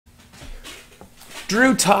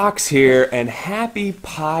Drew Talks here, and happy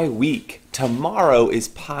Pi Week. Tomorrow is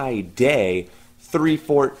Pi Day,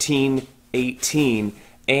 3/14/18,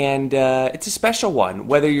 and it's a special one.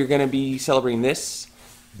 Whether you're going to be celebrating this,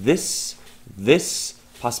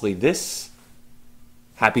 possibly this,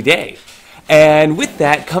 happy day. And with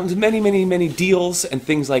that comes many deals and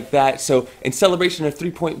things like that. So in celebration of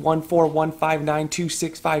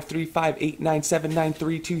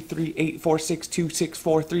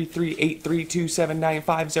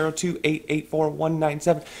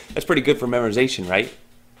That's pretty good for memorization, right?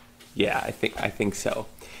 Yeah, I think so.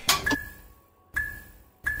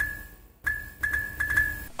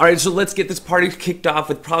 Alright, so let's get this party kicked off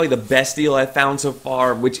with probably the best deal I've found so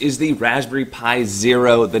far, which is the Raspberry Pi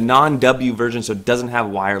Zero, the non-W version, so it doesn't have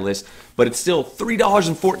wireless, but it's still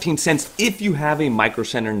 $3.14 if you have a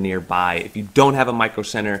MicroCenter nearby. If you don't have a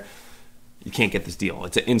MicroCenter, you can't get this deal.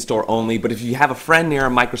 It's an in-store only, but if you have a friend near a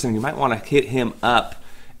MicroCenter, you might want to hit him up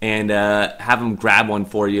and have him grab one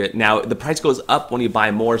for you. Now, the price goes up when you buy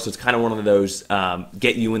more, so it's kind of one of those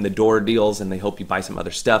get you in the door deals, and they hope you buy some other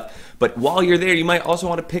stuff. But while you're there, you might also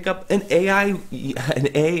want to pick up an AIY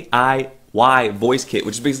voice kit,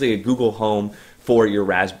 which is basically a Google Home for your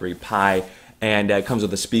Raspberry Pi. And it comes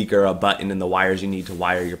with a speaker, a button, and the wires you need to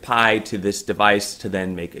wire your Pi to this device to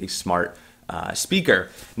then make a smart speaker.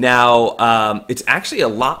 Now, it's actually a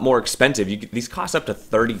lot more expensive. These cost up to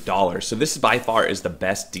 $30. So this by far is the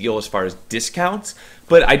best deal as far as discounts,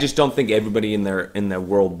 but I just don't think everybody in their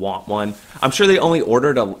world want one. I'm sure they only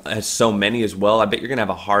ordered so many as well. I bet you're gonna have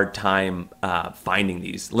a hard time finding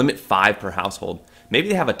these. Limit 5 per household. Maybe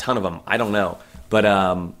they have a ton of them. I don't know, but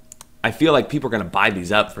I feel like people are gonna buy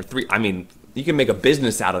these up for $3. I mean, you can make a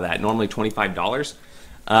business out of that. Normally $25.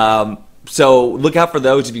 So look out for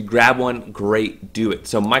those. If you grab one, great, do it.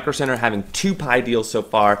 So MicroCenter having 2 Pi deals so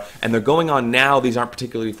far, and they're going on now. These aren't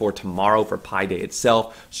particularly for tomorrow, for Pi Day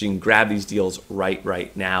itself, so you can grab these deals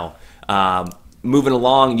right now. Moving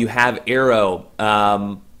along, you have Arrow,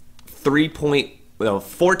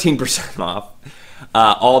 14% off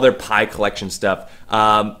all their Pi collection stuff.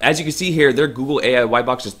 As you can see here, their Google AI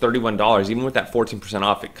box is $31. Even with that 14%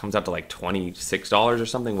 off, it comes out to like $26 or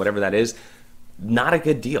something, whatever that is. Not a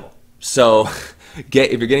good deal. So if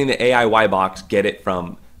you're getting the AIY box, get it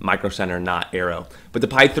from MicroCenter, not Arrow. But the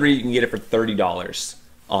Pi 3, you can get it for $30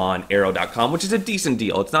 on arrow.com, which is a decent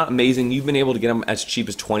deal. It's not amazing. You've been able to get them as cheap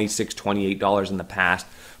as $26, $28 in the past,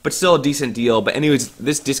 but still a decent deal. But anyways,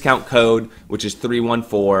 this discount code, which is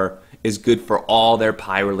 314, is good for all their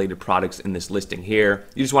Pi-related products in this listing here.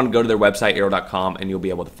 You just want to go to their website, arrow.com, and you'll be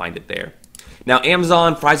able to find it there. Now,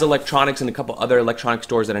 Amazon, Fry's Electronics, and a couple other electronic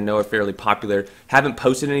stores that I know are fairly popular haven't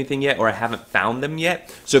posted anything yet, or I haven't found them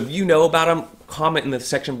yet. So if you know about them, comment in the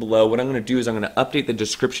section below. What I'm going to do is I'm going to update the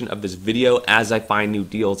description of this video as I find new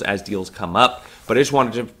deals, as deals come up. But I just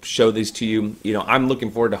wanted to show these to you. You know, I'm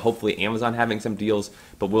looking forward to hopefully Amazon having some deals,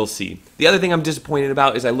 but we'll see. The other thing I'm disappointed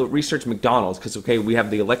about is I researched McDonald's, because, okay, we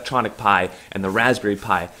have the electronic Pi and the Raspberry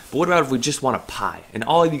Pi, but what about if we just want a Pi? And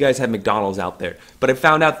all of you guys have McDonald's out there. But I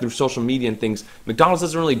found out through social media and things, McDonald's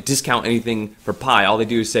doesn't really discount anything for Pi. All they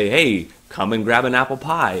do is say, hey, come and grab an apple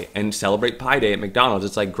pie and celebrate Pi Day at McDonald's.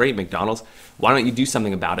 It's like, great, McDonald's. Why don't you do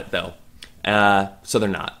something about it, though? So they're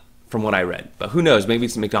not, from what I read. But who knows? Maybe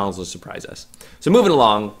McDonald's will surprise us. So moving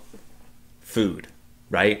along, food,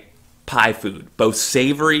 right? Pi food, both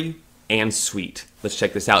savory and sweet. Let's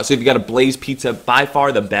check this out. So if you got a Blaze Pizza, by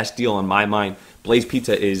far the best deal in my mind. Blaze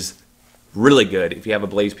Pizza is really good. If you have a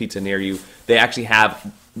Blaze Pizza near you, they actually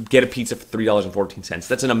have get a pizza for $3.14.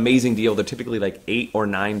 That's an amazing deal. They're typically like $8 or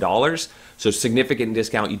 $9, so significant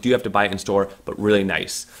discount. You do have to buy it in store, but really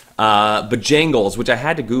nice. Bojangles, which I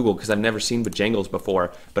had to Google because I've never seen Bojangles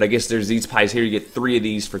before, but I guess there's these pies here. You get 3 of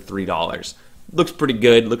these for $3. Looks pretty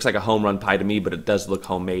good. Looks like a home run pie to me, but it does look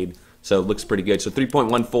homemade, so it looks pretty good. So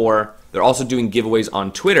 3.14. They're also doing giveaways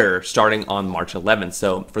on Twitter starting on March 11th.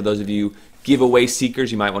 So for those of you giveaway seekers,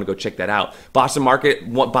 you might want to go check that out. Boston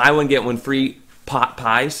Market, buy one, get one free pot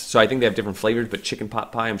pies. So I think they have different flavors, but chicken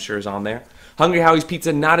pot pie I'm sure is on there. Hungry Howie's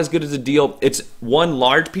Pizza, not as good as a deal. It's one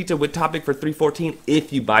large pizza with topping for $3.14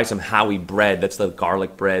 if you buy some Howie bread. That's the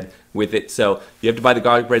garlic bread with it. So you have to buy the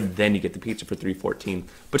garlic bread, then you get the pizza for $3.14.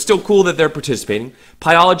 But still cool that they're participating.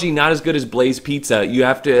 Pieology, not as good as Blaze Pizza. You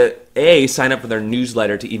have to, sign up for their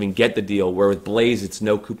newsletter to even get the deal, where with Blaze, it's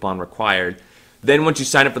no coupon required. Then once you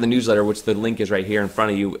sign up for the newsletter, which the link is right here in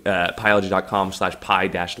front of you,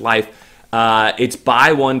 pieology.com/pi-life, it's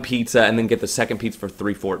buy one pizza and then get the second pizza for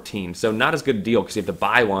 $3.14. So not as good a deal because you have to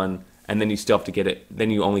buy one and then you still have to get it. Then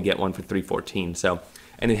you only get one for $3.14. So,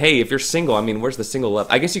 and hey, if you're single, I mean, where's the single love?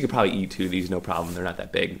 I guess you could probably eat 2 of these, no problem. They're not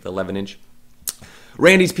that big, the 11-inch.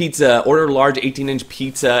 Randy's Pizza, order a large 18-inch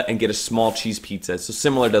pizza and get a small cheese pizza. So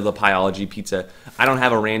similar to the Pieology pizza. I don't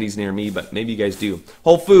have a Randy's near me, but maybe you guys do.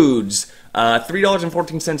 Whole Foods,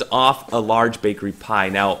 $3.14 off a large bakery pie.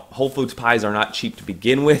 Now, Whole Foods pies are not cheap to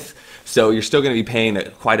begin with, so you're still going to be paying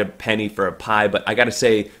quite a penny for a pie, but I got to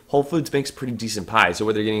say, Whole Foods makes pretty decent pies. So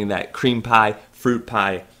whether you're getting that cream pie, fruit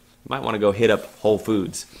pie, you might want to go hit up Whole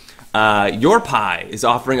Foods. Your Pie is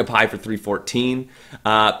offering a pie for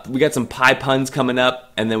 $3.14. We got some pie puns coming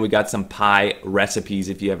up, and then we got some pie recipes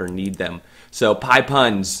if you ever need them. So pie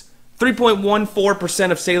puns,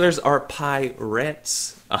 3.14% of sailors are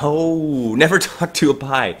pirates. Oh, never talk to a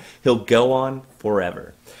pie. He'll go on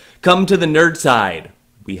forever. Come to the nerd side.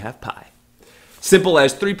 We have pie. Simple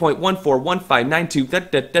as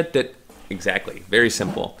 3.141592. Exactly, very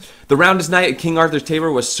simple. The roundest night at King Arthur's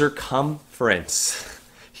table was circumference.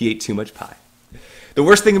 He ate too much pie. The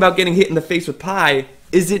worst thing about getting hit in the face with pie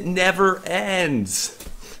is it never ends.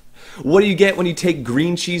 What do you get when you take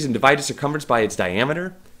green cheese and divide its circumference by its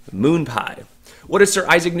diameter? Moon pie. What is Sir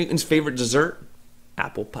Isaac Newton's favorite dessert?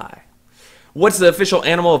 Apple pie. What's the official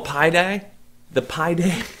animal of Pi Day? The Pi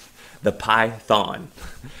Day? The python.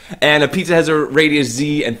 And a pizza has a radius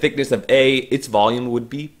z and thickness of a. Its volume would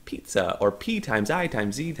be pizza, or p times I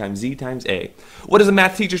times z times z times a. What is a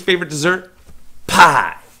math teacher's favorite dessert?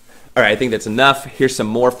 Pie. All right, I think that's enough. Here's some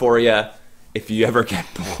more for you. If you ever get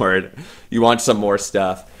bored, you want some more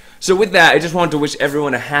stuff. So with that, I just wanted to wish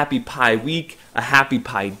everyone a happy Pie Week, a happy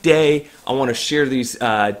Pie Day. I want to share these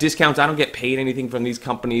discounts. I don't get paid anything from these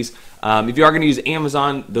companies. If you are going to use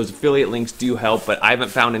Amazon, those affiliate links do help, but I haven't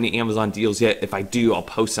found any Amazon deals yet. If I do, I'll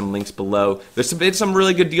post some links below. There's some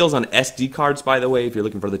really good deals on SD cards, by the way, if you're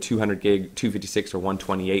looking for the 200 gig, 256, or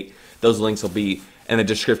 128. Those links will be in the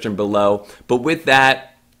description below. But with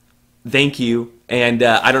that, thank you. And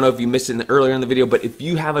I don't know if you missed it earlier in the video, but if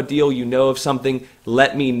you have a deal, you know of something,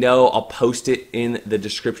 let me know. I'll post it in the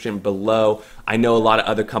description below. I know a lot of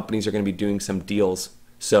other companies are going to be doing some deals,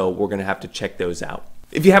 so we're going to have to check those out.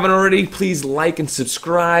 If you haven't already, please like and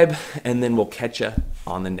subscribe, and then we'll catch you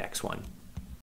on the next one.